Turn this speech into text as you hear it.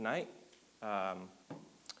Tonight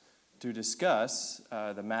to discuss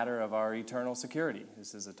the matter of our eternal security.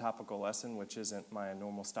 This is a topical lesson, which isn't my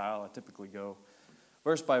normal style. I typically go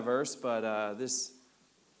verse by verse, but this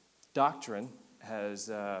doctrine has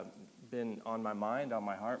been on my mind, on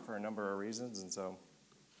my heart for a number of reasons, and so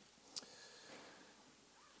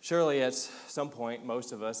surely at some point,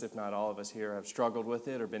 most of us, if not all of us here, have struggled with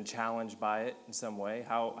it or been challenged by it in some way.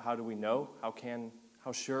 How do we know?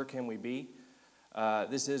 How sure can we be?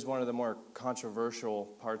 This is one of the more controversial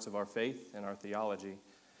parts of our faith and our theology.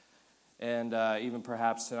 And even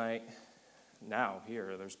perhaps tonight,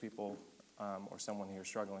 there's people or someone here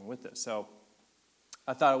struggling with this. So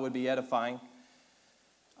I thought it would be edifying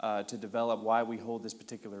to develop why we hold this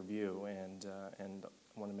particular view. And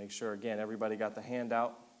I want to make sure, again, everybody got the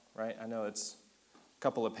handout, right? I know it's a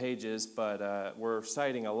couple of pages, but we're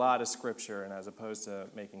citing a lot of scripture. And as opposed to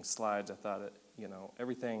making slides, I thought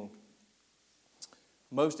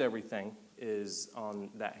most everything is on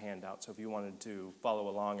that handout. So if you wanted to follow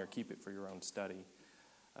along or keep it for your own study,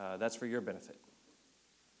 that's for your benefit.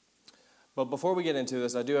 But before we get into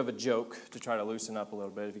this, I do have a joke to try to loosen up a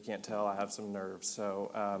little bit. If you can't tell, I have some nerves.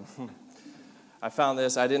 So I found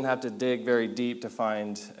this. I didn't have to dig very deep to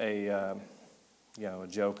find a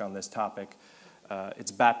joke on this topic.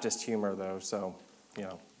 It's Baptist humor, though, so,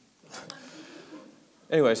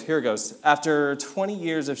 Anyways, here it goes. After 20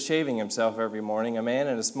 years of shaving himself every morning, a man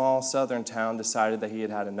in a small southern town decided that he had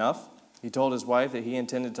had enough. He told his wife that he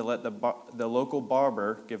intended to let the local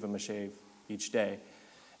barber give him a shave each day.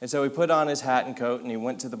 And so he put on his hat and coat and he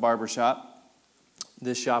went to the barber shop.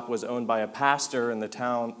 This shop was owned by a pastor in the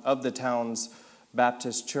town's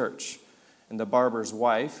Baptist church. And the barber's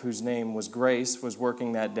wife, whose name was Grace, was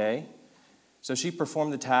working that day. So she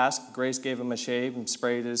performed the task. Grace gave him a shave and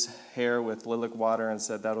sprayed his hair with lilac water and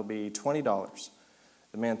said, "That'll be $20.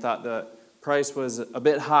 The man thought the price was a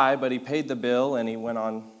bit high, but he paid the bill and he went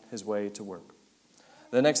on his way to work.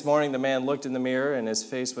 The next morning, the man looked in the mirror and his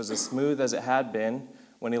face was as smooth as it had been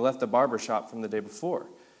when he left the barber shop from the day before.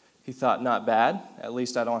 He thought, not bad. At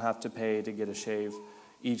least I don't have to pay to get a shave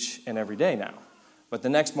each and every day now. But the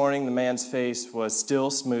next morning, the man's face was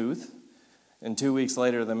still smooth. And 2 weeks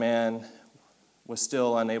later, the man was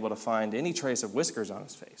still unable to find any trace of whiskers on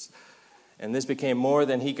his face. And this became more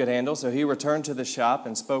than he could handle, so he returned to the shop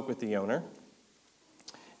and spoke with the owner.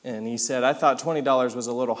 And he said, "I thought $20 was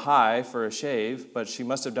a little high for a shave, but she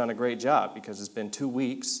must have done a great job because it's been 2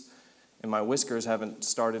 weeks and my whiskers haven't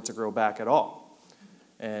started to grow back at all."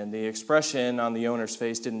 And the expression on the owner's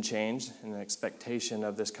face didn't change in expectation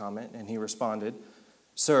of this comment, and he responded,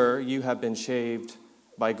 "Sir, you have been shaved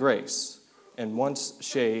by grace. And once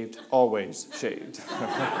shaved, always shaved."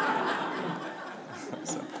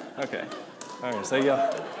 Okay. All right. So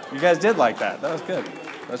you guys did like that. That was good.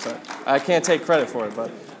 I can't take credit for it,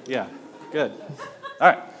 but yeah, good. All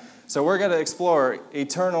right. So we're going to explore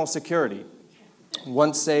eternal security.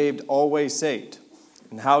 Once saved, always saved.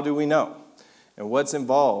 And how do we know? And what's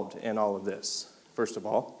involved in all of this? First of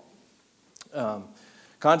all,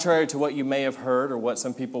 contrary to what you may have heard or what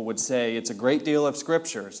some people would say, it's a great deal of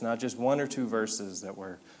Scripture. It's not just 1 or 2 verses that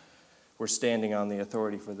we're standing on the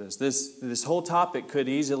authority for this. This whole topic could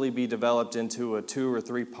easily be developed into a 2 or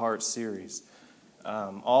 3 part series.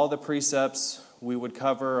 All the precepts we would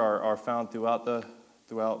cover are found throughout the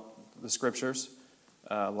Scriptures,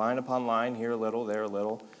 line upon line, here a little, there a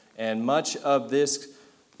little. And much of this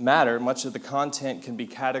matter, much of the content can be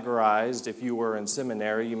categorized. If you were in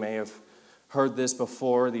seminary, you may have heard this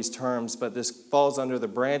before, these terms, but this falls under the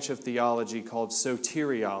branch of theology called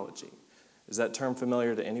soteriology. Is that term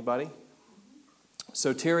familiar to anybody?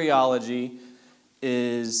 Soteriology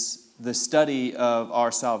is the study of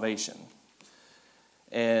our salvation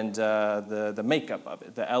and the makeup of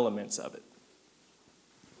it, the elements of it.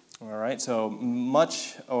 All right, so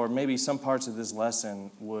much, or maybe some parts of this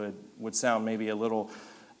lesson would sound maybe a little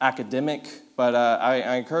academic, but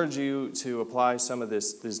I encourage you to apply some of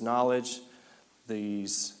this knowledge,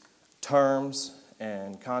 these terms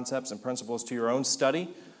and concepts and principles to your own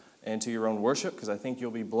study and to your own worship, because I think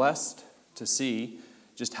you'll be blessed to see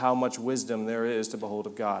just how much wisdom there is to behold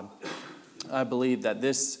of God. I believe that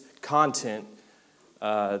this content,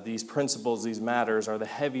 these principles, these matters, are the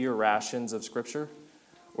heavier rations of Scripture,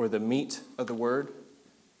 or the meat of the Word,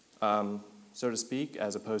 so to speak,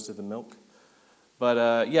 as opposed to the milk.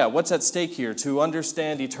 But what's at stake here? To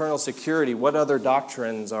understand eternal security, what other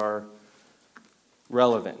doctrines are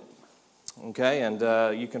relevant? Okay, and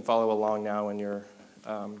you can follow along now in your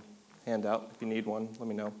handout. If you need one, let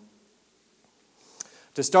me know.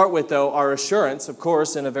 To start with, though, our assurance, of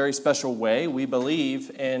course, in a very special way. We believe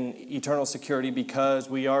in eternal security because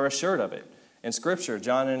we are assured of it. In Scripture,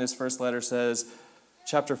 John in his first letter says,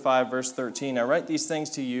 chapter 5, verse 13, I write these things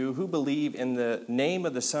to you who believe in the name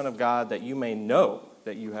of the Son of God, that you may know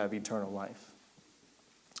that you have eternal life.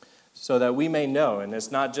 So that we may know, and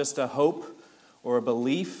it's not just a hope or a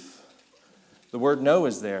belief. The word know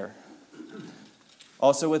is there.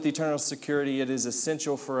 Also, with eternal security, it is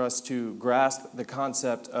essential for us to grasp the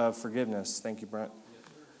concept of forgiveness. Thank you, Brent.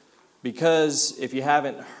 Because if you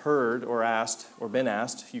haven't heard or asked or been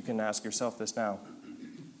asked, you can ask yourself this now.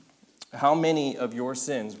 How many of your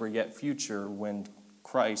sins were yet future when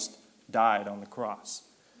Christ died on the cross?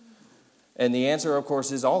 And the answer, of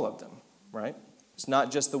course, is all of them, right? It's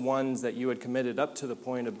not just the ones that you had committed up to the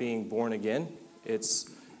point of being born again. It's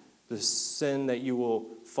the sin that you will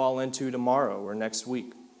fall into tomorrow or next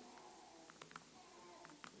week.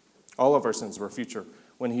 All of our sins were future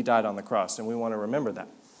when he died on the cross, and we want to remember that.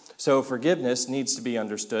 So forgiveness needs to be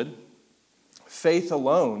understood. Faith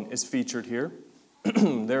alone is featured here.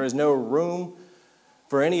 There is no room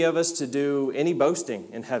for any of us to do any boasting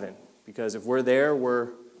in heaven, because if we're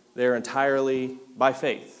there entirely by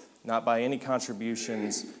faith, not by any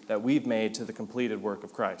contributions that we've made to the completed work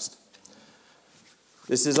of Christ.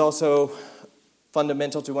 This is also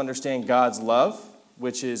fundamental to understand God's love,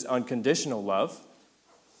 which is unconditional love.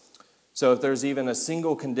 So if there's even a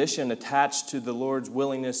single condition attached to the Lord's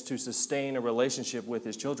willingness to sustain a relationship with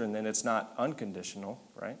his children, then it's not unconditional,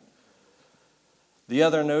 right? The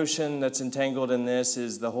other notion that's entangled in this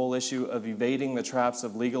is the whole issue of evading the traps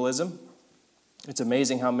of legalism. It's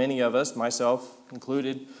amazing how many of us, myself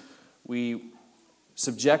included, we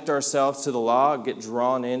subject ourselves to the law, get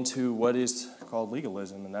drawn into what is called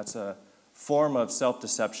legalism, and that's a form of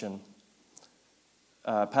self-deception.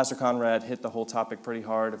 Pastor Conrad hit the whole topic pretty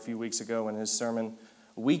hard a few weeks ago in his sermon.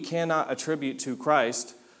 We cannot attribute to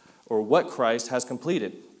Christ or what Christ has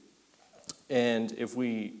completed. And if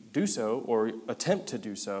we do so, or attempt to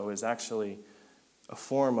do so, is actually a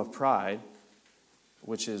form of pride,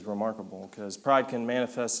 which is remarkable, because pride can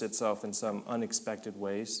manifest itself in some unexpected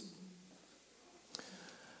ways.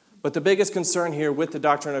 But the biggest concern here with the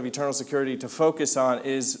doctrine of eternal security to focus on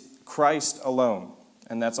is Christ alone.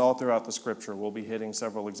 And that's all throughout the Scripture. We'll be hitting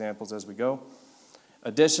several examples as we go.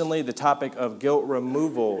 Additionally, the topic of guilt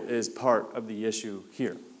removal is part of the issue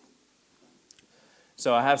here.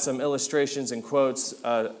 So I have some illustrations and quotes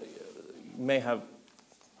you may have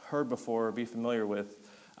heard before or be familiar with.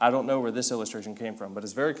 I don't know where this illustration came from, but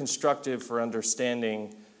it's very constructive for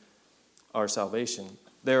understanding our salvation.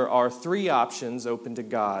 There are three options open to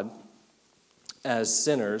God as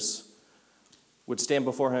sinners would stand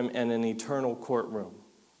before him in an eternal courtroom.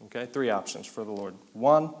 Okay, three options for the Lord.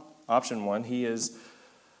 Option one, he is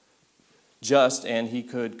just and he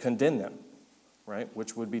could condemn them, right?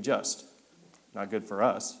 Which would be just. Not good for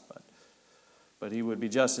us, but he would be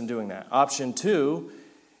just in doing that. Option two,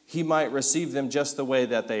 he might receive them just the way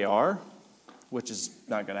that they are, which is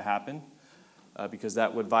not going to happen because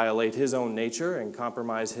that would violate his own nature and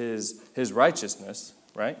compromise his righteousness,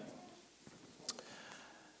 right?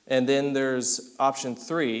 And then there's option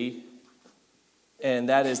three, and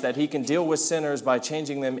that is that he can deal with sinners by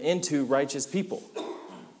changing them into righteous people.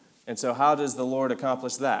 And so how does the Lord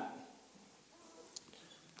accomplish that?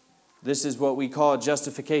 This is what we call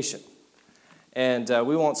justification. And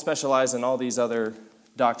we won't specialize in all these other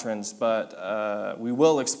doctrines, but we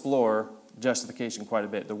will explore justification quite a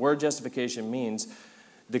bit. The word justification means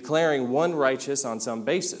declaring one righteous on some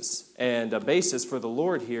basis, and a basis for the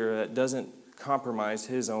Lord here that doesn't compromise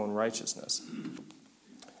his own righteousness.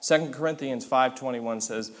 2 Corinthians 5:21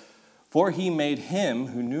 says, "For he made him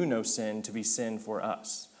who knew no sin to be sin for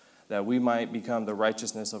us, that we might become the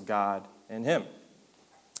righteousness of God in him."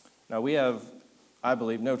 Now we have, I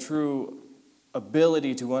believe, no true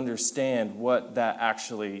ability to understand what that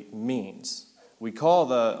actually means. We call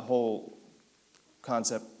the whole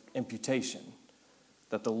concept imputation,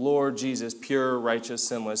 that the Lord Jesus, pure, righteous,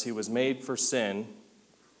 sinless, he was made for sin.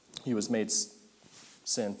 He was made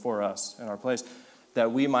sin for us in our place,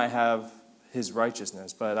 that we might have his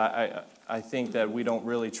righteousness. But I think that we don't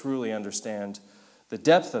really truly understand the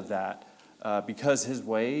depth of that because his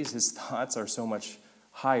ways, his thoughts are so much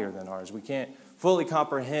higher than ours. We can't fully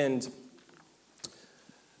comprehend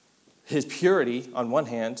his purity on one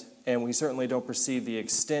hand, and we certainly don't perceive the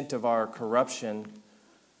extent of our corruption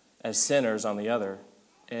as sinners on the other.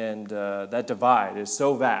 And that divide is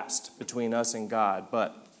so vast between us and God.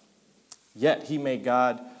 But yet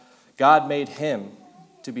God made him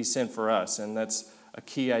to be sin for us. And that's a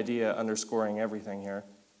key idea underscoring everything here.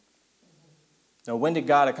 Now, when did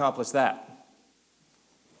God accomplish that?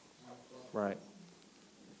 Right.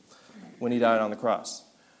 When he died on the cross.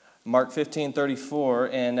 Mark 15:34,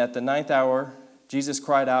 and at the ninth hour, Jesus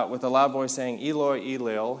cried out with a loud voice saying, Eloi,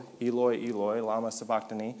 Eloi, Eloi, Eloi, lama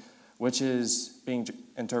sabachthani, which is being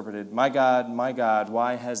interpreted, my God,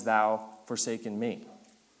 why hast thou forsaken me?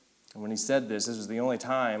 And when he said this was the only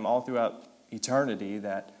time all throughout eternity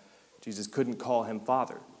that Jesus couldn't call him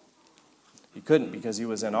Father. He couldn't because he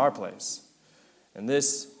was in our place. And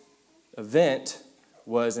this event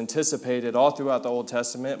was anticipated all throughout the Old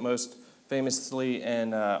Testament, most famously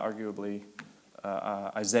and arguably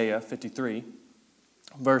Isaiah 53,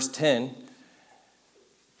 verse 10.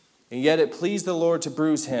 And yet it pleased the Lord to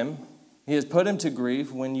bruise him. He has put him to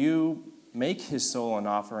grief. When you make his soul an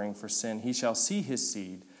offering for sin, he shall see his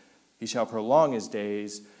seed. He shall prolong his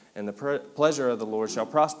days, and the pleasure of the Lord shall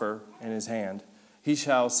prosper in his hand. He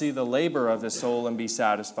shall see the labor of his soul and be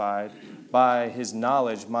satisfied. By his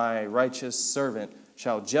knowledge, my righteous servant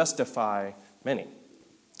shall justify many,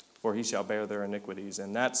 for he shall bear their iniquities.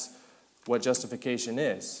 And that's what justification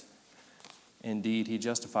is. Indeed, he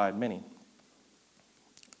justified many.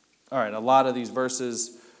 All right, a lot of these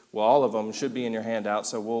verses, well, all of them should be in your handout,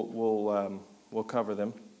 so we'll cover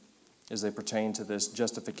them as they pertain to this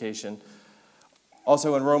justification.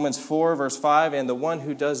 Also in Romans 4, verse 5, and the one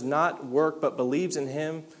who does not work but believes in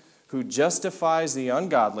him who justifies the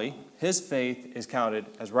ungodly, his faith is counted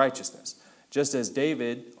as righteousness. Just as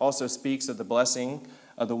David also speaks of the blessing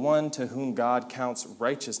of the one to whom God counts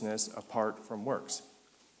righteousness apart from works.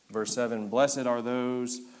 Verse 7, blessed are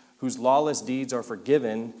those whose lawless deeds are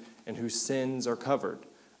forgiven and whose sins are covered.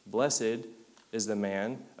 Blessed is the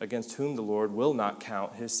man against whom the Lord will not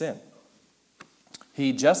count his sin.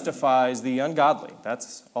 He justifies the ungodly.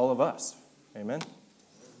 That's all of us. Amen.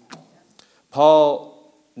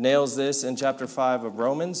 Paul nails this in chapter 5 of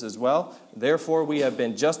Romans as well. Therefore, we have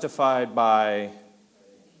been justified by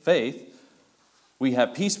faith. We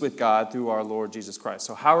have peace with God through our Lord Jesus Christ.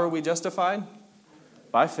 So how are we justified?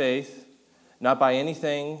 By faith, not by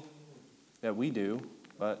anything that we do,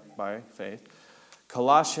 but by faith.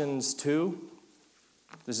 Colossians 2.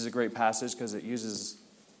 This is a great passage because it uses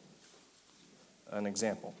an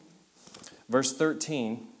example. Verse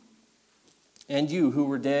 13, and you who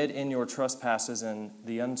were dead in your trespasses and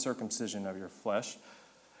the uncircumcision of your flesh,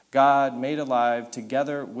 God made alive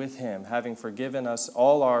together with him, having forgiven us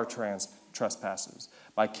all our trespasses,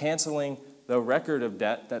 by canceling the record of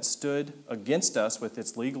debt that stood against us with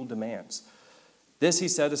its legal demands. This he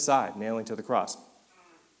set aside, nailing to the cross.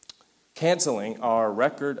 Canceling our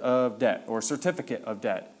record of debt, or certificate of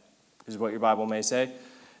debt, is what your Bible may say.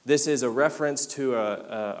 This is a reference to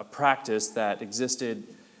a practice that existed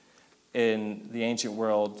in the ancient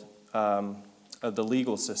world of the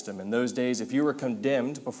legal system. In those days, if you were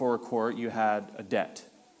condemned before a court, you had a debt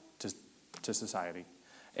to society.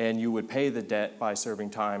 And you would pay the debt by serving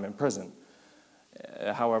time in prison,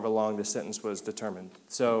 however long the sentence was determined.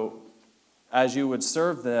 So as you would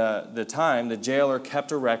serve the time, the jailer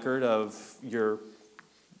kept a record of your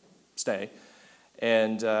stay,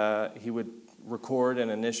 and he would record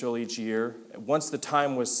an initial each year. Once the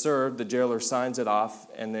time was served, the jailer signs it off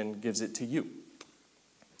and then gives it to you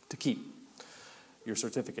to keep your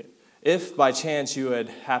certificate. If by chance you had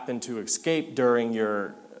happened to escape during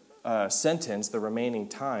your sentence, the remaining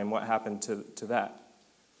time, what happened to that?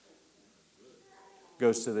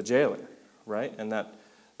 Goes to the jailer, right? And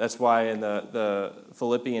that's why the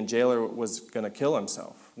Philippian jailer was going to kill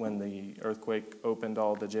himself when the earthquake opened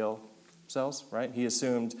all the jail cells, right? He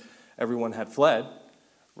assumed everyone had fled,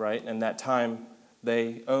 right? And that time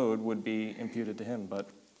they owed would be imputed to him. But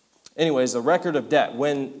anyways, the record of debt.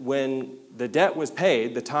 When the debt was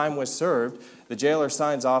paid, the time was served, the jailer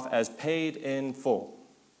signs off as paid in full.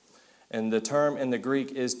 And the term in the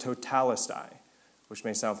Greek is totalestai, which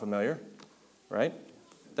may sound familiar, right?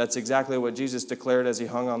 That's exactly what Jesus declared as he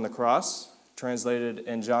hung on the cross. Translated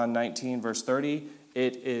in John 19, verse 30,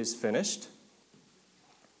 it is finished.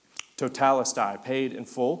 Totalestai, paid in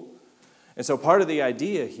full. And so part of the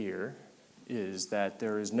idea here is that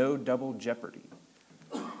there is no double jeopardy.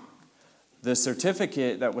 The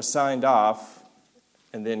certificate that was signed off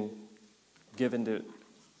and then given to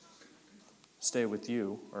stay with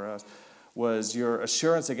you or us was your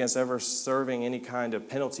assurance against ever serving any kind of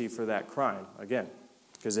penalty for that crime, again,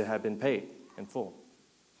 because it had been paid in full.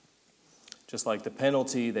 Just like the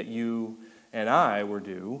penalty that you and I were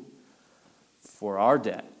due for our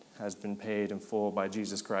debt has been paid in full by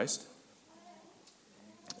Jesus Christ.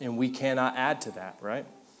 And we cannot add to that, right?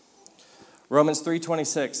 Romans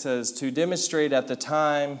 3:26 says, to demonstrate at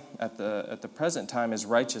the present time his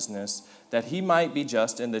righteousness, that he might be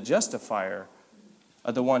just and the justifier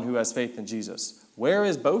of the one who has faith in Jesus. Where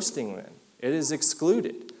is boasting then? It is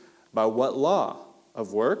excluded. By what law?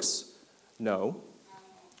 of works? No,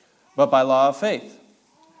 but by law of faith.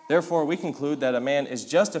 Therefore, we conclude that a man is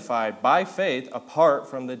justified by faith apart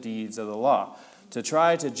from the deeds of the law. To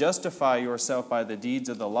try to justify yourself by the deeds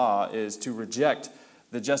of the law is to reject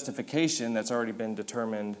the justification that's already been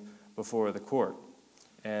determined before the court.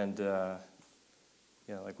 And,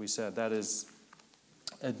 like we said, that is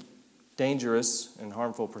a dangerous and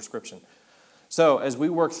harmful prescription. So as we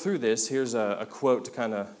work through this, here's a quote to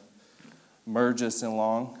kind of merge us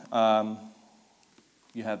along.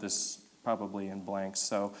 You have this probably in blanks.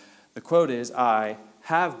 So the quote is, I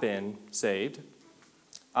have been saved,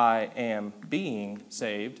 I am being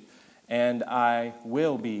saved, and I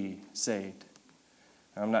will be saved.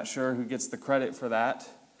 I'm not sure who gets the credit for that,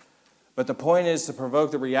 but the point is to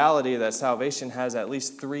provoke the reality that salvation has at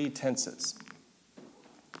least 3 tenses.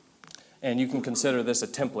 And you can consider this a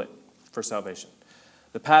template for salvation.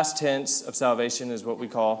 The past tense of salvation is what we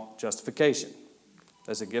call justification.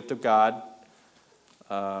 That's a gift of God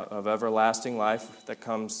of everlasting life that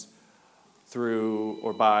comes through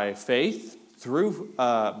or by faith,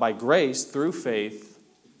 by grace through faith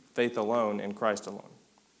alone in Christ alone.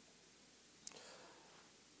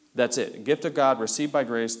 That's it. A gift of God received by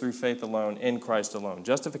grace through faith alone in Christ alone.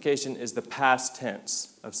 Justification is the past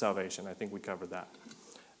tense of salvation. I think we covered that.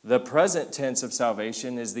 The present tense of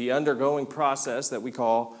salvation is the undergoing process that we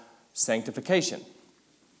call sanctification.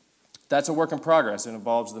 That's a work in progress. It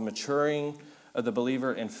involves the maturing of the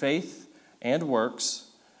believer in faith and works,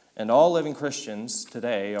 and all living Christians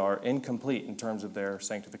today are incomplete in terms of their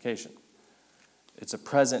sanctification. It's a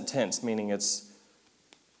present tense, meaning it's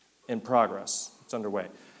in progress. It's underway.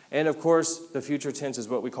 And of course, the future tense is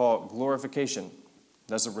what we call glorification.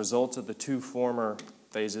 As a result of the 2 former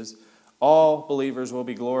phases, all believers will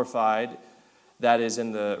be glorified, that is,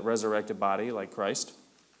 in the resurrected body, like Christ.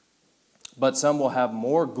 But some will have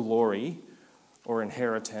more glory or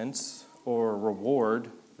inheritance or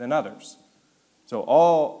reward than others. So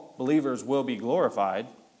all believers will be glorified,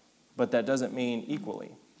 but that doesn't mean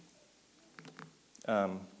equally.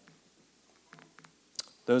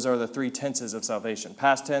 Those are the 3 tenses of salvation.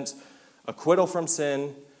 Past tense, acquittal from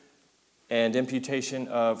sin and imputation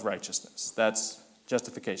of righteousness. That's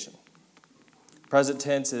justification. Present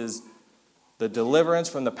tense is the deliverance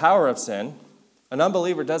from the power of sin. An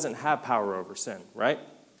unbeliever doesn't have power over sin, right?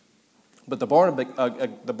 But the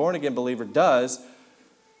born-again believer does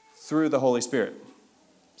through the Holy Spirit.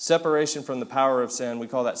 Separation from the power of sin, we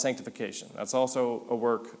call that sanctification. That's also a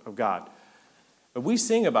work of God. But we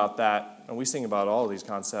sing about that, and we sing about all of these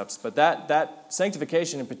concepts, but that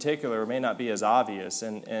sanctification in particular may not be as obvious.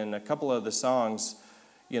 And in a couple of the songs,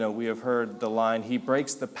 we have heard the line, he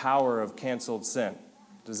breaks the power of canceled sin.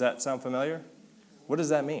 Does that sound familiar? What does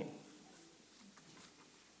that mean?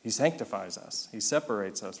 He sanctifies us. He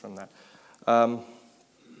separates us from that.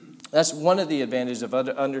 That's one of the advantages of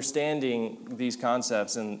understanding these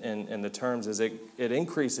concepts and the terms is it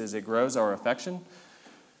increases, it grows our affection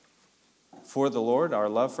for the Lord, our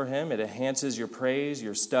love for Him. It enhances your praise,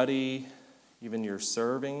 your study, even your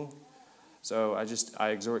serving. So I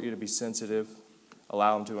exhort you to be sensitive.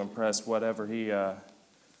 Allow Him to impress whatever He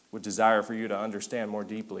would desire for you to understand more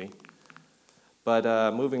deeply.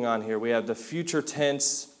 But moving on here, we have the future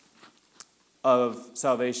tense of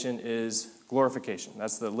salvation is glorification.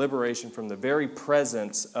 That's the liberation from the very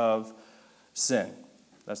presence of sin.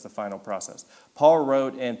 That's the final process. Paul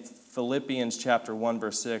wrote in Philippians chapter 1,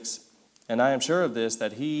 verse 6, and I am sure of this,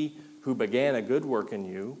 that he who began a good work in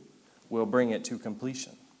you will bring it to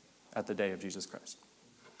completion at the day of Jesus Christ.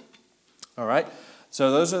 All right?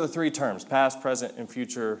 So those are the 3 terms, past, present, and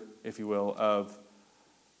future, if you will, of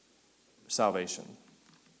salvation.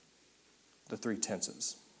 The 3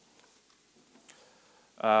 tenses.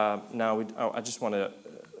 I just want to,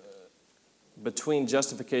 between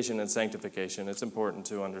justification and sanctification, it's important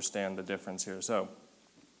to understand the difference here. So,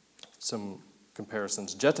 some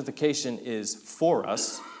comparisons. Justification is for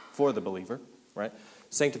us, for the believer, right?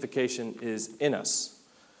 Sanctification is in us.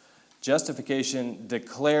 Justification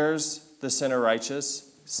declares the sinner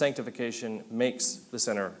righteous. Sanctification makes the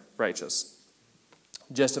sinner righteous.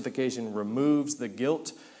 Justification removes the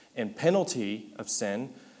guilt and penalty of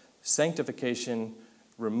sin. Sanctification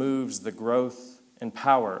removes the growth and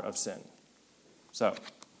power of sin. So,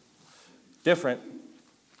 different,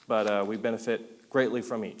 but we benefit greatly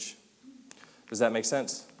from each. Does that make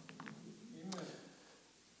sense?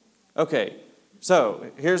 Okay, so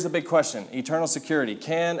here's the big question. Eternal security.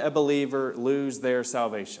 Can a believer lose their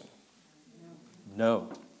salvation? No.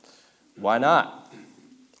 Why not?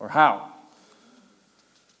 Or how?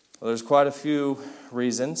 Well, there's quite a few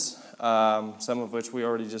reasons, some of which we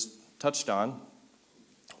already just touched on.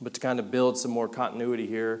 But to kind of build some more continuity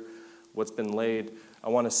here, what's been laid, I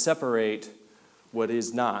want to separate what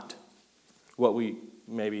is not, what we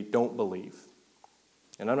maybe don't believe.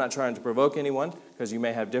 And I'm not trying to provoke anyone, because you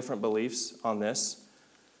may have different beliefs on this.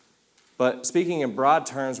 But speaking in broad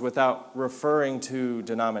terms, without referring to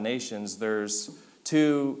denominations, there's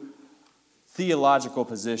two theological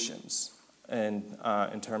positions in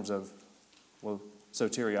terms of,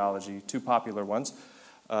 soteriology, two popular ones.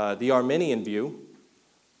 The Arminian view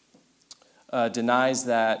denies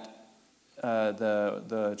that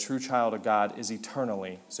the true child of God is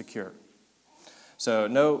eternally secure. So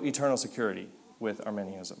no eternal security with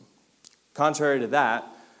Arminianism. Contrary to that,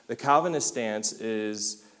 the Calvinist stance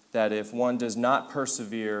is that if one does not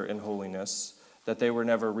persevere in holiness, that they were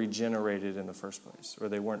never regenerated in the first place, or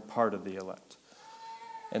they weren't part of the elect.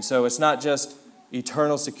 And so it's not just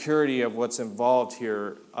eternal security of what's involved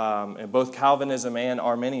here. In both Calvinism and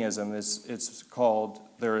Arminianism, there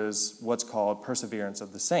is what's called perseverance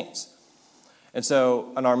of the saints. And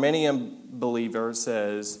so an Arminian believer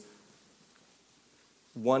says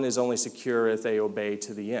one is only secure if they obey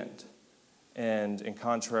to the end. And in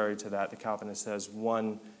contrary to that, the Calvinist says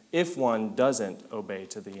if one doesn't obey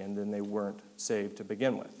to the end, then they weren't saved to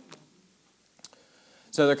begin with.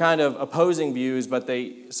 So they're kind of opposing views, but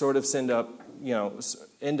they sort of end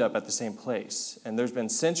up at the same place. And there's been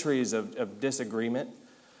centuries of disagreement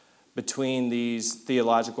between these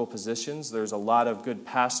theological positions. There's a lot of good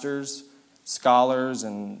pastors, scholars,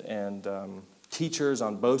 and teachers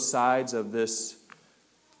on both sides of this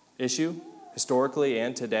issue, historically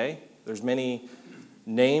and today. There's many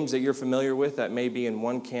names that you're familiar with that may be in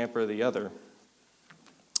one camp or the other.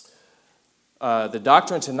 The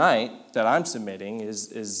doctrine tonight that I'm submitting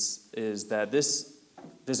is that this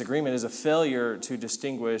disagreement is a failure to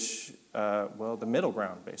distinguish, the middle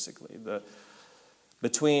ground, basically,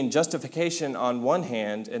 between justification on one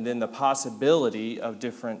hand and then the possibility of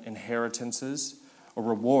different inheritances or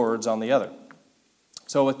rewards on the other.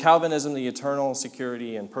 So with Calvinism, the eternal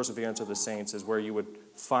security and perseverance of the saints is where you would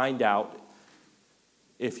find out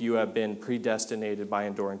if you have been predestinated by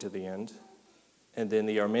enduring to the end. And then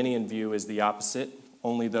the Arminian view is the opposite.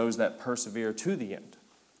 Only those that persevere to the end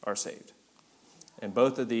are saved. And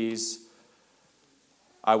both of these,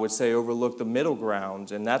 I would say, overlook the middle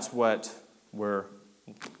ground, and that's what we're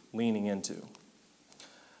leaning into.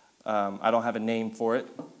 I don't have a name for it.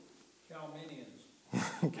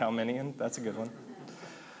 Calminians. Calminian, that's a good one.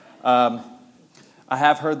 I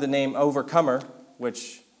have heard the name Overcomer,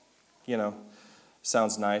 which,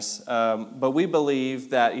 sounds nice. But we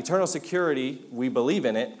believe that eternal security, we believe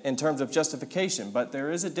in it in terms of justification. But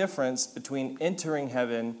there is a difference between entering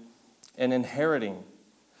heaven and inheriting.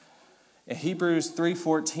 In Hebrews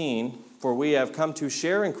 3:14, for we have come to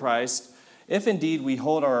share in Christ, if indeed we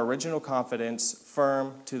hold our original confidence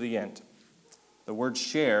firm to the end. The word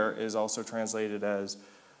share is also translated as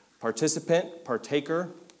participant, partaker,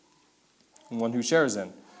 and one who shares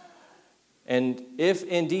in. And if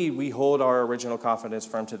indeed we hold our original confidence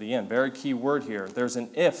firm to the end, very key word here, there's an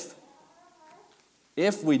if.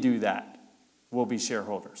 If we do that, we'll be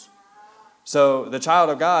shareholders. So the child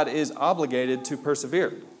of God is obligated to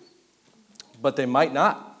persevere. But they might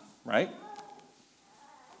not, right?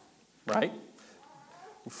 Right?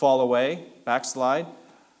 Fall away, backslide.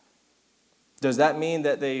 Does that mean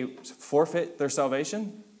that they forfeit their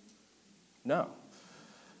salvation? No.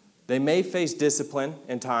 They may face discipline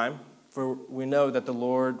in time, for we know that the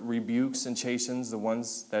Lord rebukes and chastens the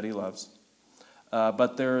ones that he loves.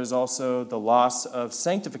 But there is also the loss of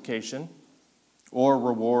sanctification or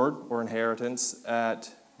reward or inheritance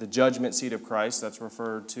at the judgment seat of Christ. That's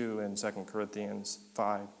referred to in 2 Corinthians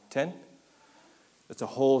 5:10. It's a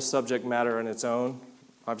whole subject matter in its own,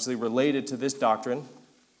 obviously related to this doctrine.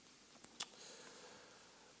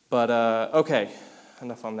 But, okay,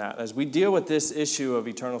 enough on that. As we deal with this issue of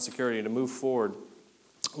eternal security to move forward,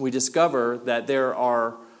 we discover that there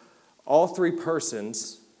are all three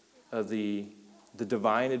persons of the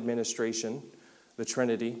divine administration, the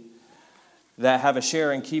Trinity, that have a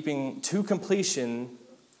share in keeping to completion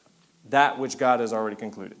that which God has already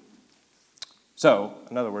concluded. So,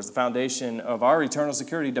 in other words, the foundation of our eternal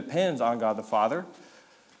security depends on God the Father.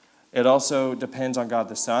 It also depends on God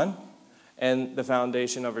the Son. And the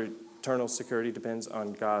foundation of eternal security depends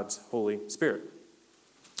on God's Holy Spirit.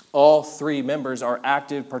 All three members are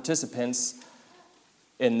active participants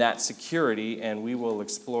in that security, and we will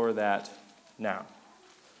explore that now.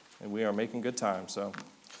 And we are making good time, so.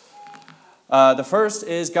 The first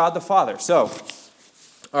is God the Father. So,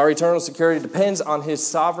 our eternal security depends on his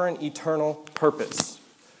sovereign eternal purpose,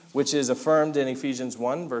 which is affirmed in Ephesians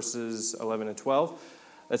 1, verses 11 and 12.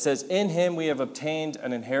 that says, "In him we have obtained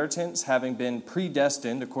an inheritance, having been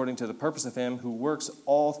predestined according to the purpose of him who works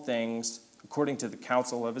all things according to the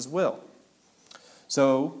counsel of his will,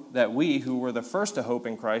 so that we who were the first to hope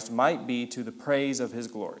in Christ might be to the praise of his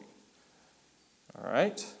glory." All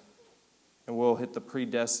right? And we'll hit the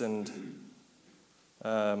predestined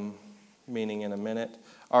meaning in a minute.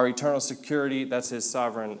 Our eternal security, that's his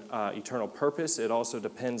sovereign eternal purpose. It also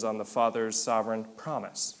depends on the Father's sovereign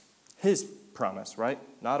promise. His promise, right?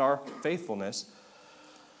 Not our faithfulness.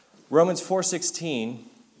 Romans 4:16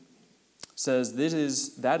 says,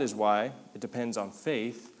 that is why it depends on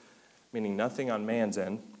faith, meaning nothing on man's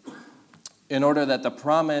end, in order that the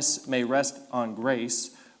promise may rest on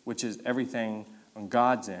grace, which is everything on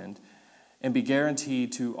God's end, and be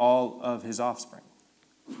guaranteed to all of his offspring.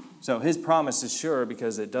 So his promise is sure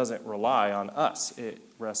because it doesn't rely on us. It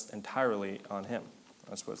rests entirely on him.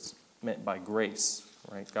 That's what's meant by grace,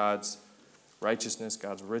 right? God's righteousness,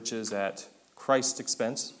 God's riches at Christ's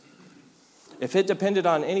expense. If it depended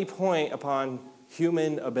on any point upon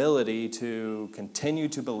human ability to continue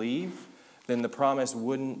to believe, then the promise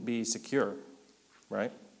wouldn't be secure,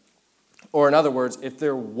 right? Or in other words, if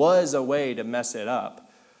there was a way to mess it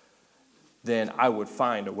up, then I would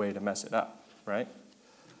find a way to mess it up, right?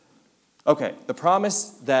 Okay, the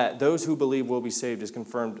promise that those who believe will be saved is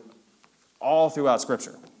confirmed all throughout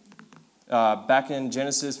Scripture. Back in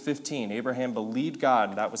Genesis 15, Abraham believed God,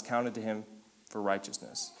 and that was counted to him for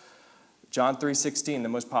righteousness. John 3:16, the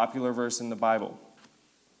most popular verse in the Bible.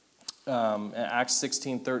 Acts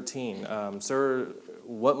 16:13, "Sir,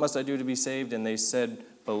 what must I do to be saved?" And they said,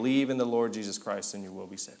 "Believe in the Lord Jesus Christ, and you will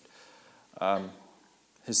be saved."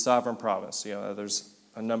 His sovereign promise. There's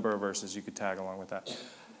a number of verses you could tag along with that.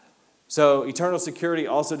 So eternal security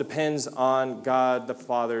also depends on God the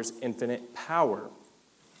Father's infinite power.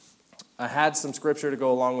 I had some scripture to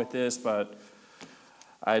go along with this, but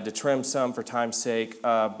I had to trim some for time's sake.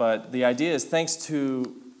 But the idea is, thanks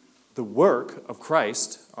to the work of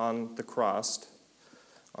Christ on the cross,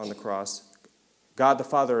 God the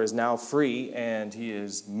Father is now free, and he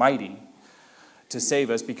is mighty to save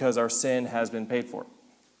us because our sin has been paid for.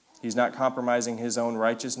 He's not compromising his own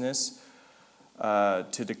righteousness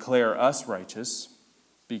to declare us righteous,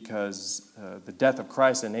 because the death of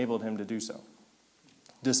Christ enabled him to do so,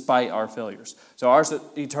 despite our failures. So our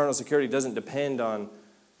eternal security doesn't depend on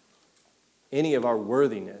any of our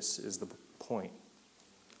worthiness, is the point.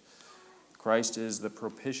 Christ is the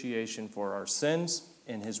propitiation for our sins,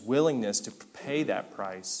 and his willingness to pay that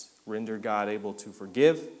price rendered God able to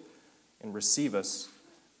forgive and receive us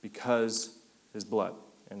because his blood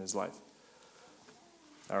and his life.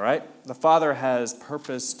 All right? The Father has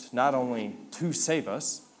purposed not only to save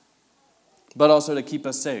us, but also to keep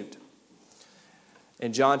us saved.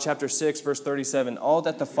 In John chapter 6, verse 37, "All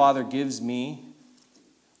that the Father gives me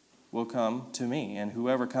will come to me, and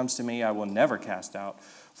whoever comes to me I will never cast out.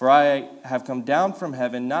 For I have come down from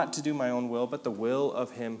heaven not to do my own will, but the will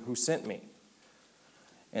of him who sent me.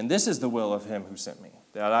 And this is the will of him who sent me,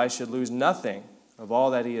 that I should lose nothing of all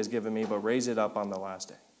that he has given me, but raise it up on the last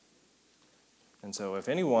day." And so if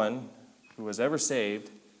anyone who was ever saved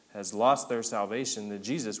has lost their salvation, then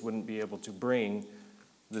Jesus wouldn't be able to bring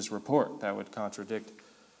this report. That would contradict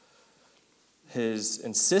his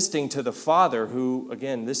insisting to the Father, who,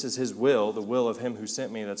 again, this is his will, the will of him who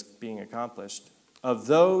sent me that's being accomplished. "Of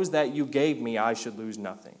those that you gave me, I should lose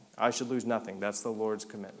nothing." I should lose nothing. That's the Lord's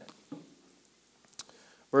commitment.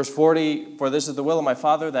 Verse 40, "For this is the will of my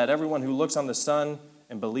Father, that everyone who looks on the Son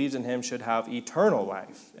and believes in him should have eternal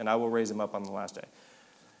life, and I will raise him up on the last day."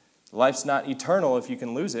 Life's not eternal if you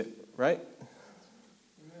can lose it, right?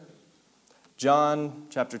 Amen. John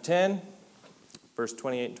chapter 10, verse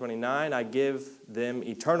 28 and 29, "I give them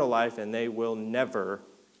eternal life, and they will never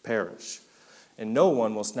perish, and no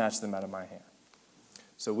one will snatch them out of my hand."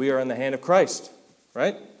 So we are in the hand of Christ,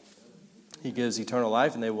 right? He gives eternal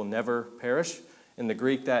life, and they will never perish. In the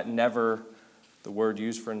Greek, that never, the word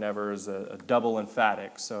used for never is a double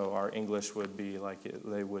emphatic, so our English would be like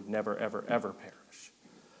they would never, ever, ever perish.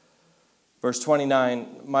 Verse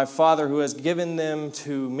 29, "My Father who has given them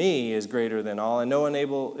to me is greater than all, and no one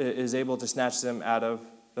is able to snatch them out of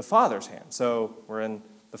the Father's hand." So we're in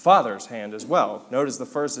the Father's hand as well. Notice the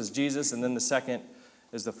first is Jesus, and then the second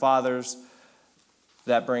is the Father's.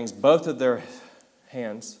 That brings both of their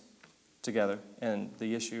hands together, and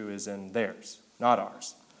the issue is in theirs, not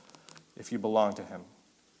ours, if you belong to him.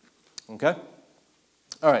 Okay?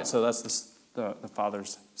 All right, so that's the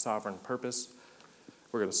Father's sovereign purpose.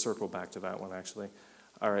 We're going to circle back to that one, actually.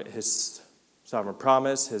 All right, his sovereign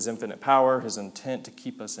promise, his infinite power, his intent to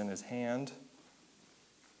keep us in his hand.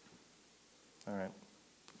 All right.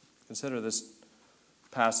 Consider this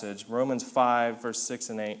passage, Romans 5, verse 6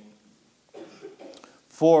 and 8.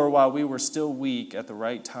 For while we were still weak, at the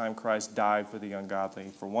right time Christ died for the ungodly.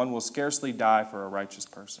 For one will scarcely die for a righteous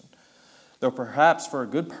person, though perhaps for a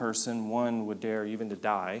good person one would dare even to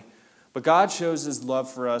die. But God shows his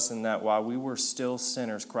love for us in that while we were still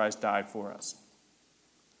sinners, Christ died for us.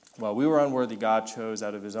 While we were unworthy, God chose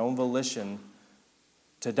out of his own volition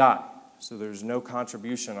to die. So there's no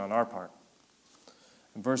contribution on our part.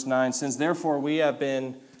 In verse 9, since therefore we have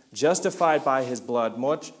been justified by his blood,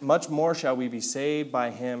 much more shall we be saved by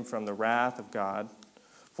him from the wrath of God.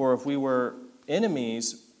 For if we were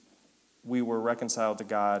enemies, we were reconciled to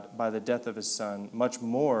God by the death of his Son. Much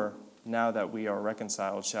more, now that we are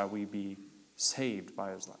reconciled, shall we be saved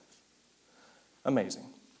by his life. Amazing.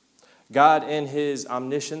 God, in his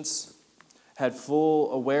omniscience, had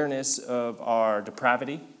full awareness of our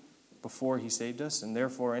depravity before he saved us, and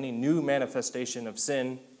therefore any new manifestation of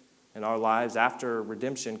sin in our lives after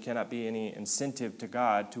redemption cannot be any incentive to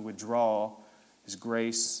God to withdraw his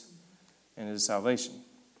grace and his salvation,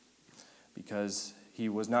 because he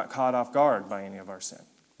was not caught off guard by any of our sin,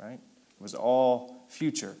 right? It was all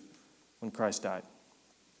future when Christ died.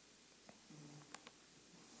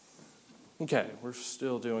 Okay, we're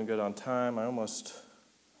still doing good on time. I almost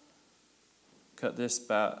cut this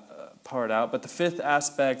part out. But the fifth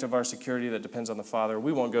aspect of our security that depends on the Father,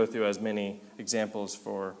 we won't go through as many examples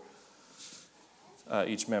for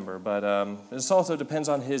each member, but this also depends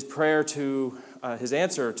on his prayer to his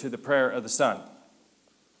answer to the prayer of the Son.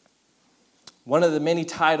 One of the many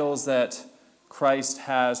titles that Christ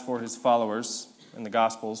has for his followers in the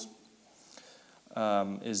Gospels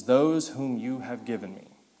is those whom you have given me.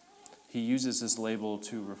 He uses this label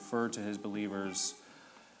to refer to his believers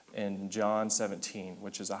in John 17,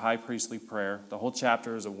 which is a high priestly prayer. The whole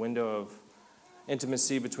chapter is a window of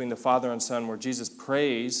intimacy between the Father and Son, where Jesus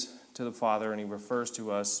prays to the Father and he refers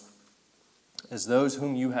to us as those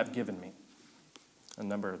whom you have given me. A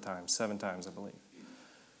number of times, 7 times, I believe.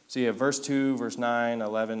 So you have verse 2, verse 9,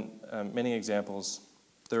 11, many examples.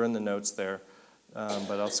 They're in the notes there,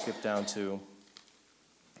 but I'll skip down to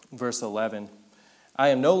verse 11. I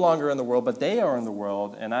am no longer in the world, but they are in the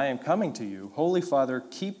world, and I am coming to you. Holy Father,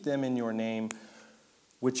 keep them in your name,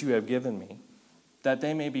 which you have given me, that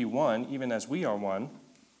they may be one, even as we are one.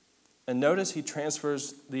 And notice he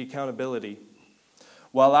transfers the accountability.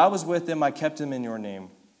 While I was with them, I kept them in your name,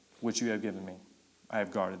 which you have given me. I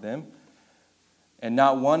have guarded them. And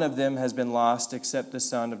not one of them has been lost except the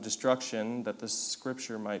son of destruction, that the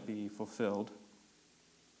scripture might be fulfilled.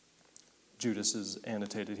 Judas is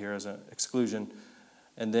annotated here as an exclusion.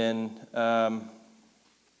 And then,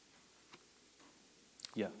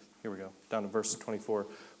 here we go, down to verse 24.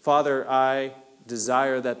 Father, I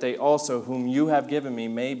desire that they also, whom you have given me,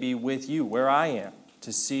 may be with you, where I am,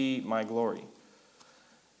 to see my glory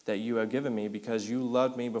that you have given me, because you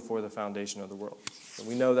loved me before the foundation of the world. And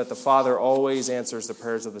we know that the Father always answers the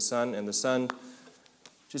prayers of the Son, and the Son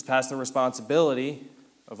just passed the responsibility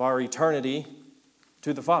of our eternity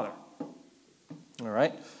to the Father. All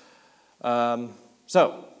right?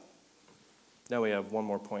 So, now we have one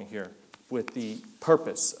more point here with the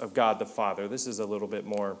purpose of God the Father. This is a little bit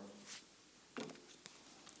more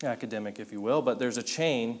academic, if you will, but there's a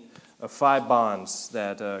chain of 5 bonds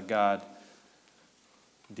that God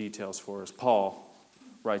details for us. Paul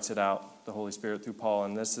writes it out, the Holy Spirit through Paul,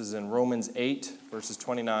 and this is in Romans 8, verses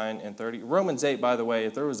 29 and 30. Romans 8, by the way,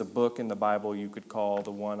 if there was a book in the Bible you could call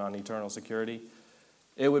the one on eternal security,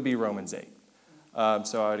 it would be Romans 8.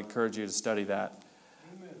 So I would encourage you to study that.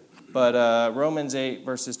 But Romans 8,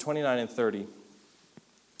 verses 29 and 30.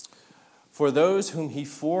 For those whom he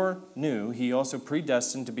foreknew, he also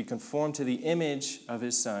predestined to be conformed to the image of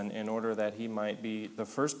his Son, in order that he might be the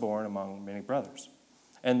firstborn among many brothers.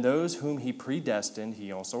 And those whom he predestined,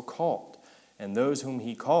 he also called. And those whom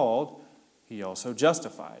he called, he also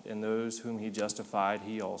justified. And those whom he justified,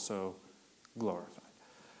 he also glorified.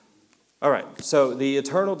 All right, so the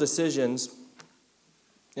eternal decisions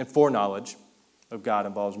and foreknowledge of God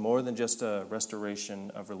involves more than just a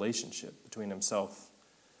restoration of relationship between himself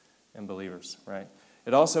and believers, right?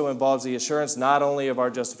 It also involves the assurance not only of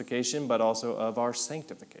our justification, but also of our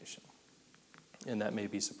sanctification. And that may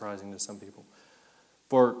be surprising to some people.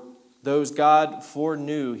 For those God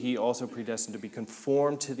foreknew, he also predestined to be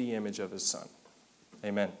conformed to the image of his Son.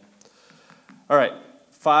 Amen. All right,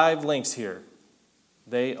 5 links here.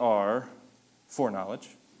 They are foreknowledge,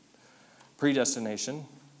 predestination,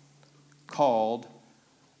 called,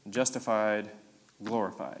 justified,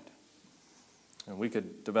 glorified. And we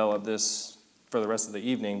could develop this for the rest of the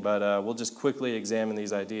evening, but we'll just quickly examine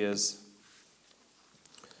these ideas.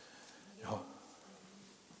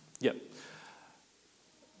 Yep.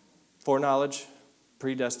 Foreknowledge,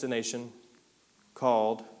 predestination,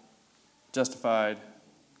 called, justified,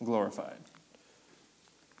 glorified.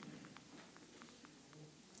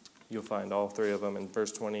 You'll find all three of them in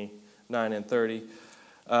verse 29 and 30.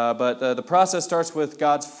 But the process starts with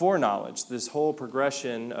God's foreknowledge. This whole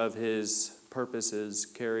progression of his purposes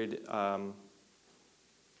carried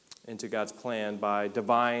into God's plan by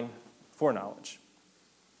divine foreknowledge.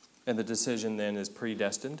 And the decision then is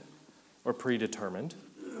predestined or predetermined.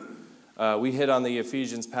 We hit on the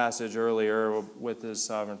Ephesians passage earlier with his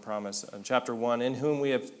sovereign promise. In chapter 1, in whom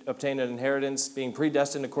we have obtained an inheritance, being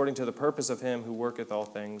predestined according to the purpose of him who worketh all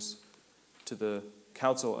things to the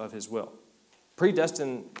counsel of his will.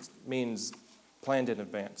 Predestined means planned in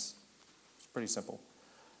advance. It's pretty simple.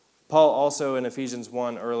 Paul also in Ephesians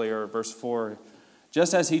 1 earlier, verse 4,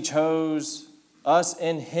 just as he chose us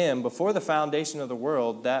in him before the foundation of the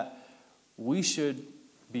world, that we should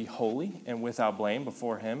be holy and without blame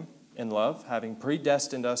before him in love, having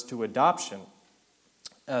predestined us to adoption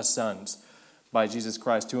as sons by Jesus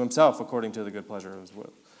Christ to himself according to the good pleasure of his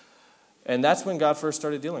will. And that's when God first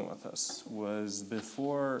started dealing with us, was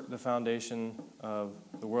before the foundation of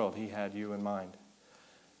the world. He had you in mind.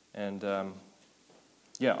 And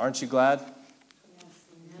aren't you glad? Yes,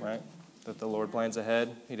 right? That the Lord plans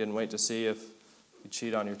ahead. He didn't wait to see if you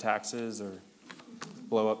cheat on your taxes or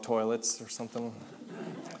blow up toilets or something.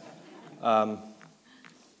 All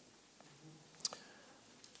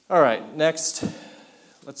right, next,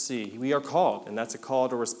 let's see. We are called, and that's a call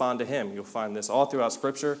to respond to him. You'll find this all throughout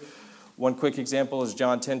Scripture. One quick example is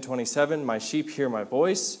John 10:27. My sheep hear my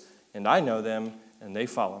voice, and I know them, and they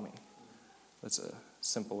follow me. That's a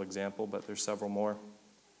simple example, but there's several more.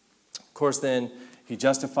 Of course, then, he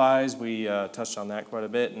justifies. We touched on that quite a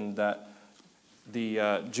bit, and that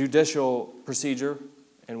the judicial procedure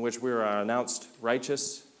in which we are announced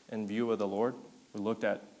righteous in view of the Lord. We looked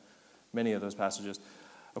at many of those passages.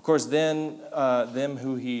 Of course, then, them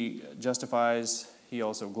who he justifies, he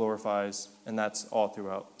also glorifies, and that's all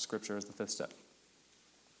throughout Scripture as the fifth step.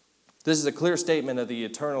 This is a clear statement of the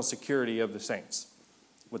eternal security of the saints,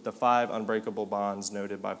 with the 5 unbreakable bonds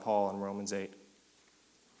noted by Paul in Romans 8.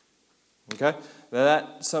 Okay? Now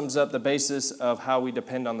that sums up the basis of how we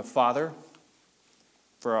depend on the Father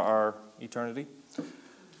for our eternity.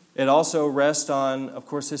 It also rests on, of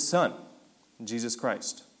course, his Son, Jesus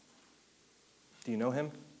Christ. Do you know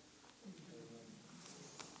him?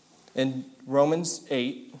 In Romans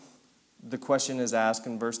 8, the question is asked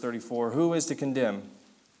in verse 34, who is to condemn?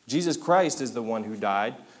 Jesus Christ is the one who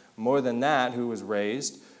died. More than that, who was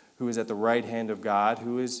raised, who is at the right hand of God,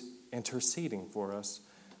 who is interceding for us.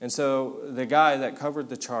 And so the guy that covered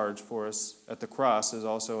the charge for us at the cross is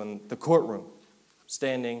also in the courtroom,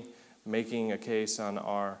 standing, making a case on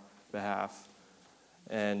our behalf.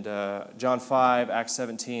 And John 5, Acts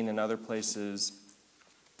 17, and other places,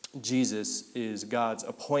 Jesus is God's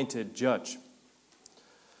appointed judge.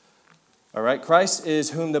 All right, Christ is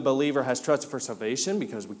whom the believer has trusted for salvation,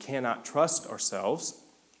 because we cannot trust ourselves,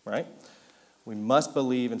 right? We must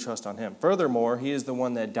believe and trust on him. Furthermore, he is the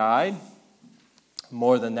one that died.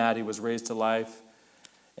 More than that, he was raised to life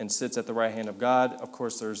and sits at the right hand of God. Of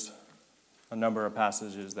course, there's a number of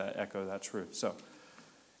passages that echo that truth. So,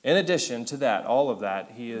 in addition to that, all of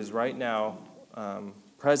that, he is right now,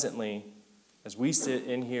 presently, as we sit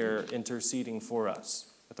in here, interceding for us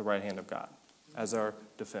at the right hand of God as our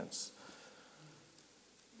defense.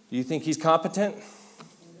 Do you think he's competent?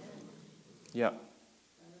 Yeah.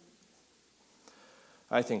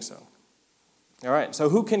 I think so. All right, so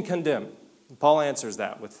who can condemn? Paul answers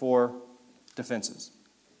that with 4 defenses.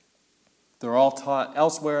 They're all taught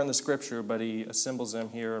elsewhere in the Scripture, but he assembles them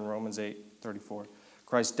here in Romans 8:34.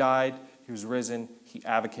 Christ died, he was risen, he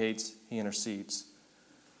advocates, he intercedes.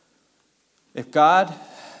 If God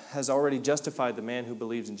has already justified the man who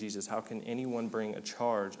believes in Jesus, how can anyone bring a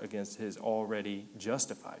charge against his already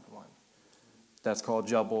justified one? That's called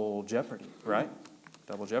double jeopardy, right?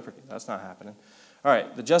 Double jeopardy. That's not happening. All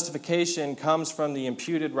right, the justification comes from the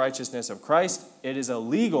imputed righteousness of Christ. It is a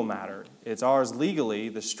legal matter. It's ours legally.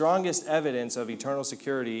 The strongest evidence of eternal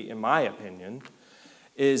security, in my opinion,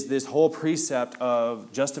 is this whole precept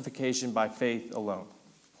of justification by faith alone.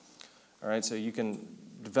 All right, so you can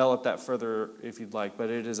develop that further if you'd like,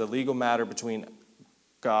 but it is a legal matter between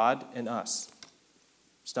God and us.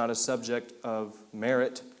 It's not a subject of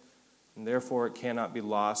merit, and therefore it cannot be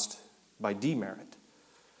lost by demerit.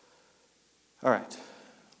 All right,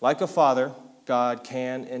 like a father, God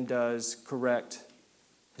can and does correct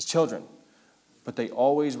his children, but they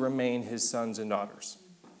always remain his sons and daughters.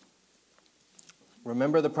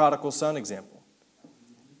 Remember the prodigal son example.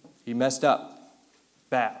 He messed up,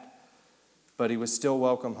 bad, but he was still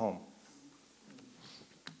welcome home.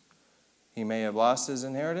 He may have lost his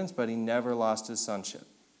inheritance, but he never lost his sonship.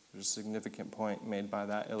 There's a significant point made by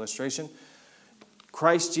that illustration.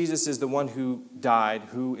 Christ Jesus is the one who died,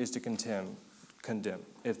 who is to condemn,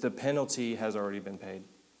 if the penalty has already been paid.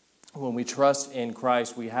 When we trust in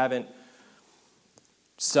Christ, we haven't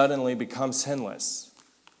suddenly become sinless,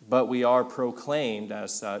 but we are proclaimed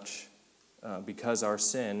as such because our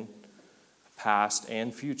sin, past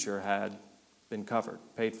and future, had been covered,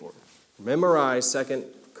 paid for. Memorize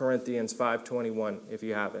 2 Corinthians 5:21 if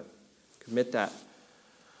you haven't. Commit that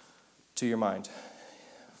to your mind.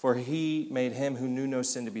 For he made him who knew no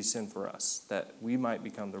sin to be sin for us, that we might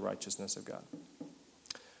become the righteousness of God.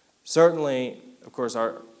 Certainly, of course,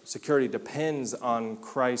 our security depends on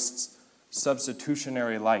Christ's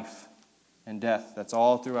substitutionary life and death. That's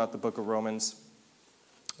all throughout the book of Romans.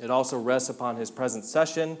 It also rests upon his present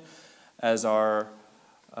session as our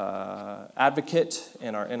advocate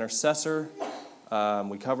and our intercessor.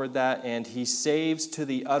 We covered that. And he saves to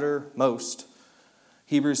the uttermost.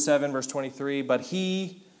 Hebrews 7, verse 23, but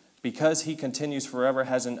he, because he continues forever,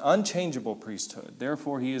 has an unchangeable priesthood.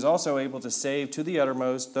 Therefore, he is also able to save to the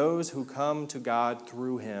uttermost those who come to God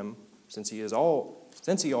through him, since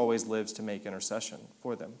he always lives to make intercession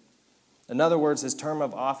for them. In other words, his term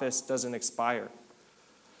of office doesn't expire.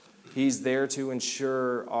 He's there to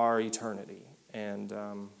ensure our eternity. And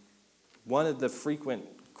one of the frequent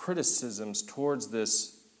criticisms towards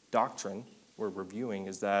this doctrine we're reviewing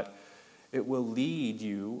is that it will lead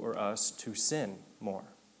you or us to sin more,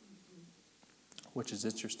 which is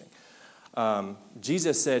interesting.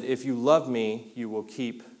 Jesus said, if you love me, you will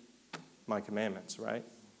keep my commandments, right?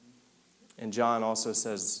 And John also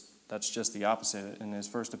says that's just the opposite in his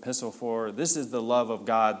first epistle. For this is the love of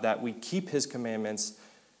God, that we keep his commandments,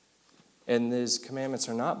 and his commandments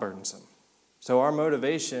are not burdensome. So our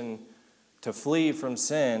motivation to flee from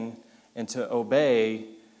sin and to obey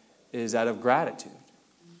is out of gratitude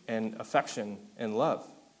and affection and love.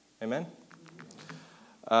 Amen?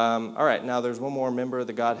 All right, now there's one more member of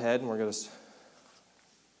the Godhead, and we're going to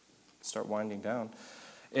start winding down.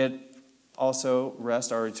 It also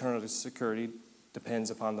rests, our eternal security depends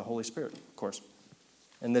upon the Holy Spirit, of course.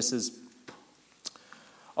 And this is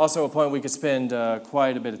also a point we could spend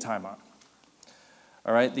quite a bit of time on.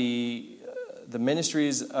 All right, the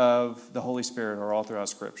ministries of the Holy Spirit are all throughout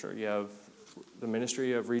Scripture. You have the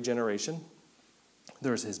ministry of regeneration.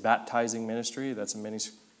 There's his baptizing ministry. That's in many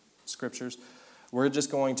scriptures. We're just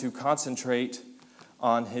going to concentrate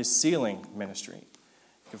on his sealing ministry.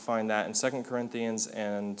 You can find that in 2 Corinthians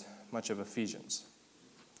and much of Ephesians.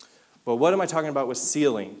 But what am I talking about with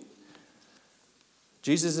sealing?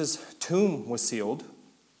 Jesus' tomb was sealed,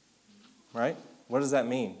 right? What does that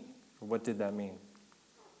mean? Or what did that mean?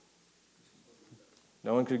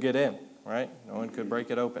 No one could get in, right? No one could break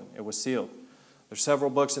it open. It was sealed. There's several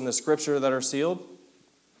books in the scripture that are sealed.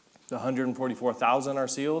 The 144,000 are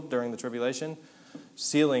sealed during the tribulation.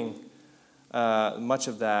 Sealing, much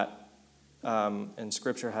of that in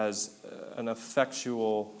Scripture has an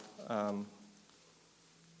effectual. I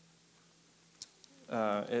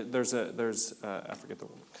forget the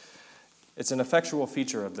word. It's an effectual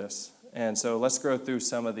feature of this, and so let's go through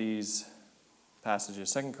some of these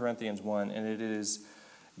passages. 2 Corinthians 1, and it is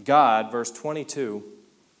God, verse 22,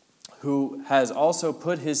 who has also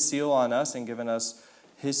put his seal on us and given us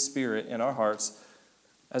his Spirit in our hearts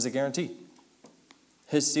as a guarantee.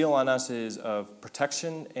 His seal on us is of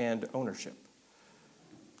protection and ownership.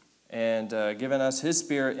 And given us his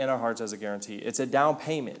Spirit in our hearts as a guarantee. It's a down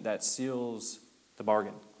payment that seals the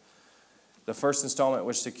bargain. The first installment,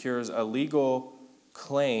 which secures a legal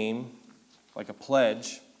claim, like a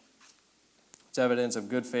pledge. It's evidence of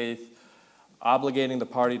good faith, obligating the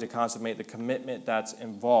party to consummate the commitment that's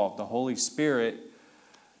involved. The Holy Spirit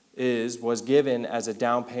was given as a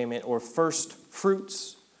down payment or first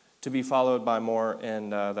fruits to be followed by more,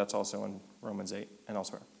 and that's also in Romans 8 and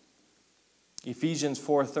elsewhere. Ephesians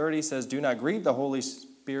 4:30 says, do not grieve the Holy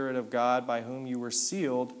Spirit of God, by whom you were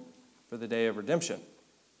sealed for the day of redemption.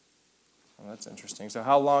 Well, that's interesting. So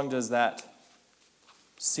how long does that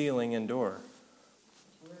sealing endure?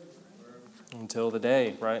 Until the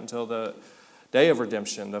day, right? Until the day of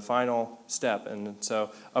redemption, the final step. And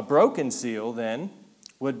so a broken seal then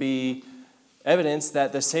would be evidence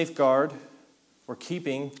that the safeguard or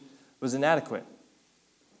keeping was inadequate.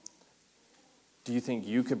 Do you think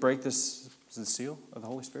you could break the seal of the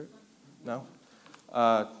Holy Spirit? No?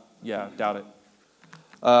 Yeah, doubt it.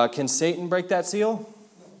 Can Satan break that seal?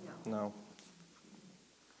 No.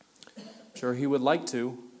 Sure, he would like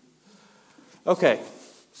to. Okay,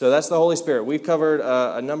 so that's the Holy Spirit. We've covered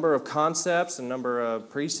a number of concepts, a number of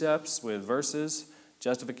precepts with verses: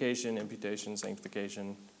 justification, imputation,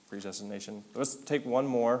 sanctification, predestination. Let's take one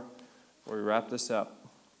more before we wrap this up.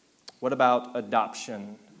 What about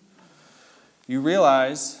adoption? You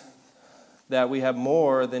realize that we have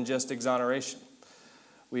more than just exoneration.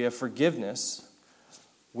 We have forgiveness,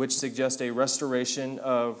 which suggests a restoration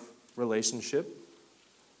of relationship.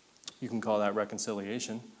 You can call that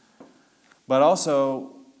reconciliation. But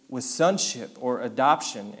also with sonship or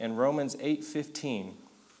adoption in Romans 8:15.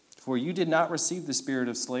 For you did not receive the spirit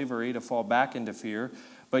of slavery to fall back into fear,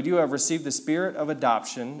 but you have received the spirit of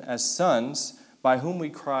adoption as sons, by whom we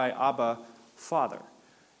cry, Abba, Father.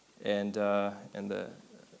 And the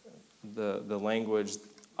language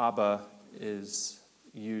Abba is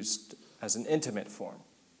used as an intimate form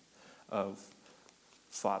of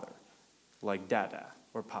father, like Dada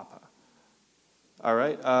or Papa. All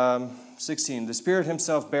right, 16. The Spirit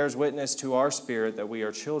himself bears witness to our spirit that we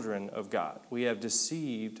are children of God. We have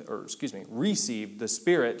received the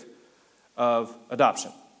spirit of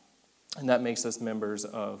adoption. And that makes us members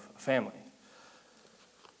of a family.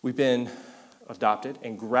 We've been adopted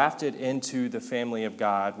and grafted into the family of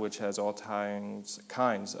God, which has all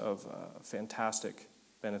kinds of fantastic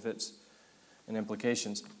benefits and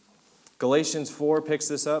implications. Galatians 4 picks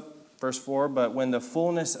this up. Verse 4, but when the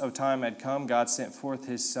fullness of time had come, God sent forth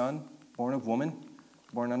his Son, born of woman,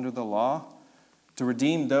 born under the law, to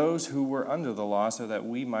redeem those who were under the law so that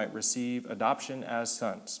we might receive adoption as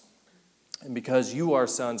sons. And because you are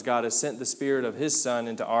sons, God has sent the Spirit of his Son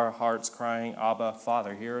into our hearts, crying, Abba,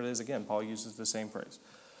 Father. Here it is again. Paul uses the same phrase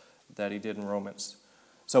that he did in Romans.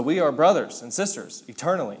 So we are brothers and sisters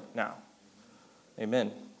eternally now.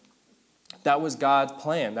 Amen. That was God's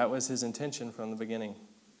plan. That was his intention from the beginning,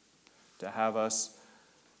 to have us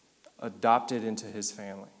adopted into his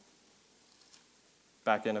family.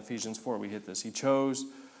 Back in Ephesians 4, we hit this. He chose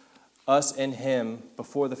us in him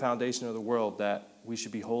before the foundation of the world, that we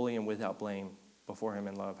should be holy and without blame before him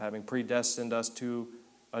in love, having predestined us to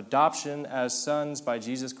adoption as sons by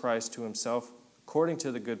Jesus Christ to himself, according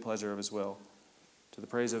to the good pleasure of his will, to the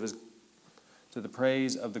praise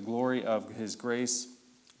of the glory of his grace,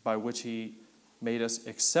 by which he made us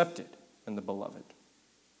accepted in the beloved.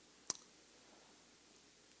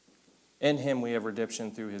 In him we have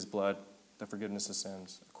redemption through his blood, the forgiveness of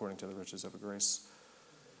sins, according to the riches of grace.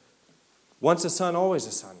 Once a son, always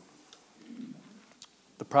a son.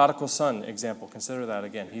 The prodigal son example, consider that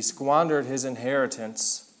again. He squandered his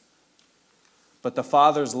inheritance, but the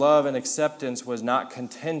father's love and acceptance was not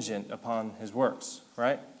contingent upon his works,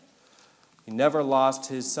 right? He never lost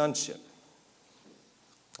his sonship.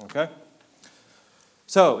 Okay?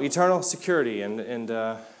 So, eternal security, and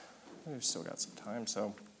we've still got some time,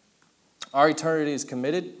 so our eternity is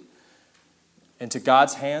committed into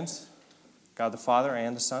God's hands, God the Father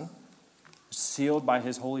and the Son, sealed by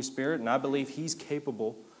his Holy Spirit, and I believe he's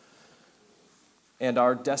capable, and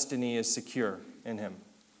our destiny is secure in him.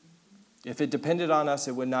 If it depended on us,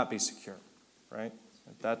 it would not be secure, right?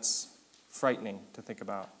 That's frightening to think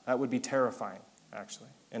about. That would be terrifying, actually,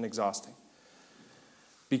 and exhausting.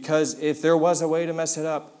 Because if there was a way to mess it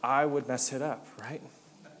up, I would mess it up, right?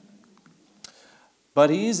 But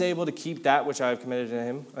he is able to keep that which I have committed to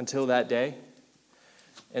him until that day.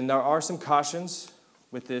 And there are some cautions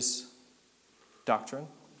with this doctrine.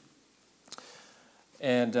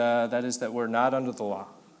 And that is that we're not under the law.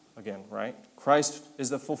 Again, right? Christ is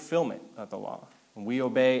the fulfillment of the law. And we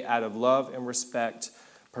obey out of love and respect,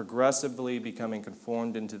 progressively becoming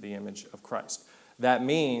conformed into the image of Christ. That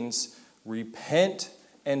means repent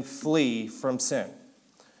and flee from sin.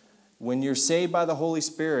 When you're saved by the Holy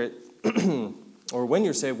Spirit, or when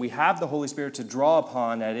you're saved, we have the Holy Spirit to draw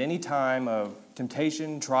upon at any time of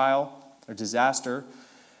temptation, trial, or disaster.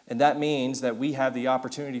 And that means that we have the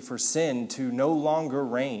opportunity for sin to no longer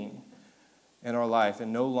reign in our life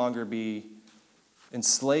and no longer be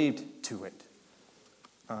enslaved to it.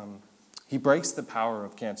 He breaks the power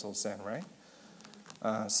of canceled sin, right?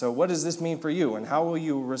 So what does this mean for you, and how will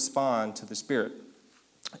you respond to the Spirit?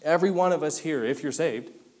 Every one of us here, if you're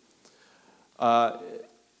saved,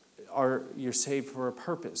 you're saved for a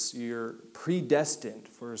purpose. You're predestined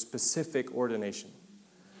for a specific ordination.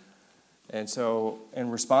 And so, in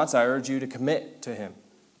response, I urge you to commit to him.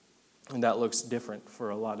 And that looks different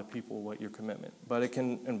for a lot of people, what your commitment. But it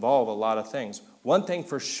can involve a lot of things. One thing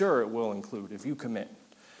for sure it will include, if you commit,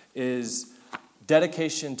 is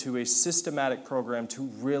dedication to a systematic program to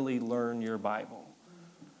really learn your Bible.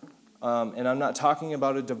 And I'm not talking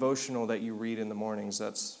about a devotional that you read in the mornings.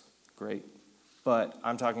 That's great. But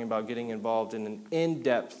I'm talking about getting involved in an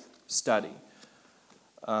in-depth study.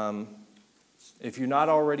 If you're not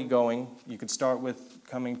already going, you could start with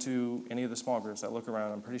coming to any of the small groups. I look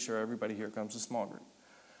around, I'm pretty sure everybody here comes to small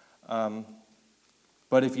group.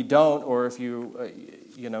 But if you don't, or if you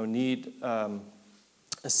need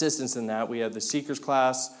assistance in that, we have the Seekers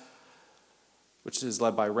class, which is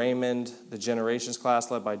led by Raymond, the Generations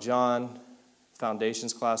class led by John,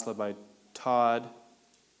 Foundations class led by Todd,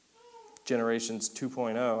 Generations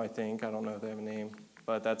 2.0, I think. I don't know if they have a name,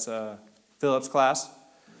 but that's Philip's class.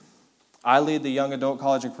 I lead the young adult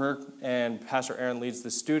college and career, and Pastor Aaron leads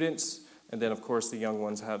the students, and then, of course, the young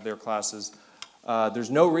ones have their classes. There's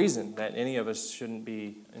no reason that any of us shouldn't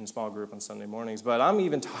be in small group on Sunday mornings, but I'm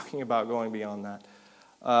even talking about going beyond that.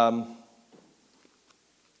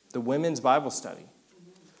 The women's Bible study,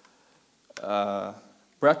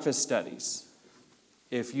 breakfast studies.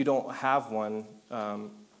 If you don't have one,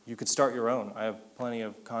 you could start your own. I have plenty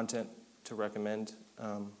of content to recommend.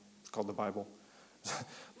 It's called the Bible.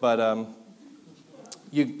 But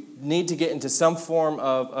you need to get into some form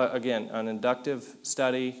of, again, an inductive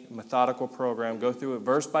study, methodical program. Go through it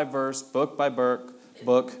verse by verse, book by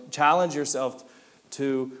book. Challenge yourself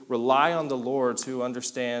to rely on the Lord to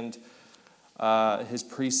understand his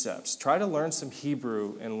precepts. Try to learn some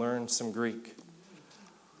Hebrew and learn some Greek.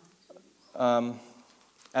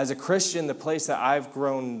 As a Christian, the place that I've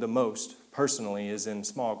grown the most personally is in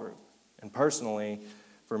small group. And personally,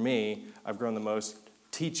 for me, I've grown the most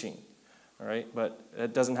teaching. All right? But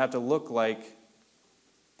it doesn't have to look like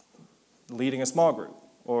leading a small group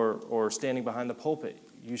or standing behind the pulpit.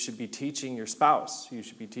 You should be teaching your spouse. You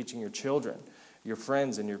should be teaching your children, your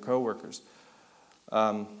friends, and your coworkers.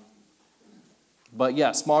 But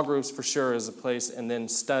yeah, small groups for sure is a place, and then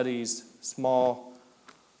studies, small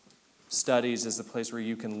studies is the place where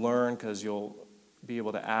you can learn because you'll be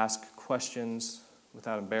able to ask questions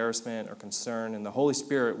without embarrassment or concern, and the Holy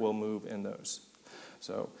Spirit will move in those.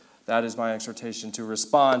 So that is my exhortation, to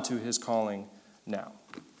respond to his calling now.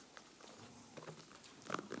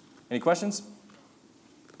 Any questions?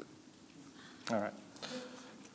 All right.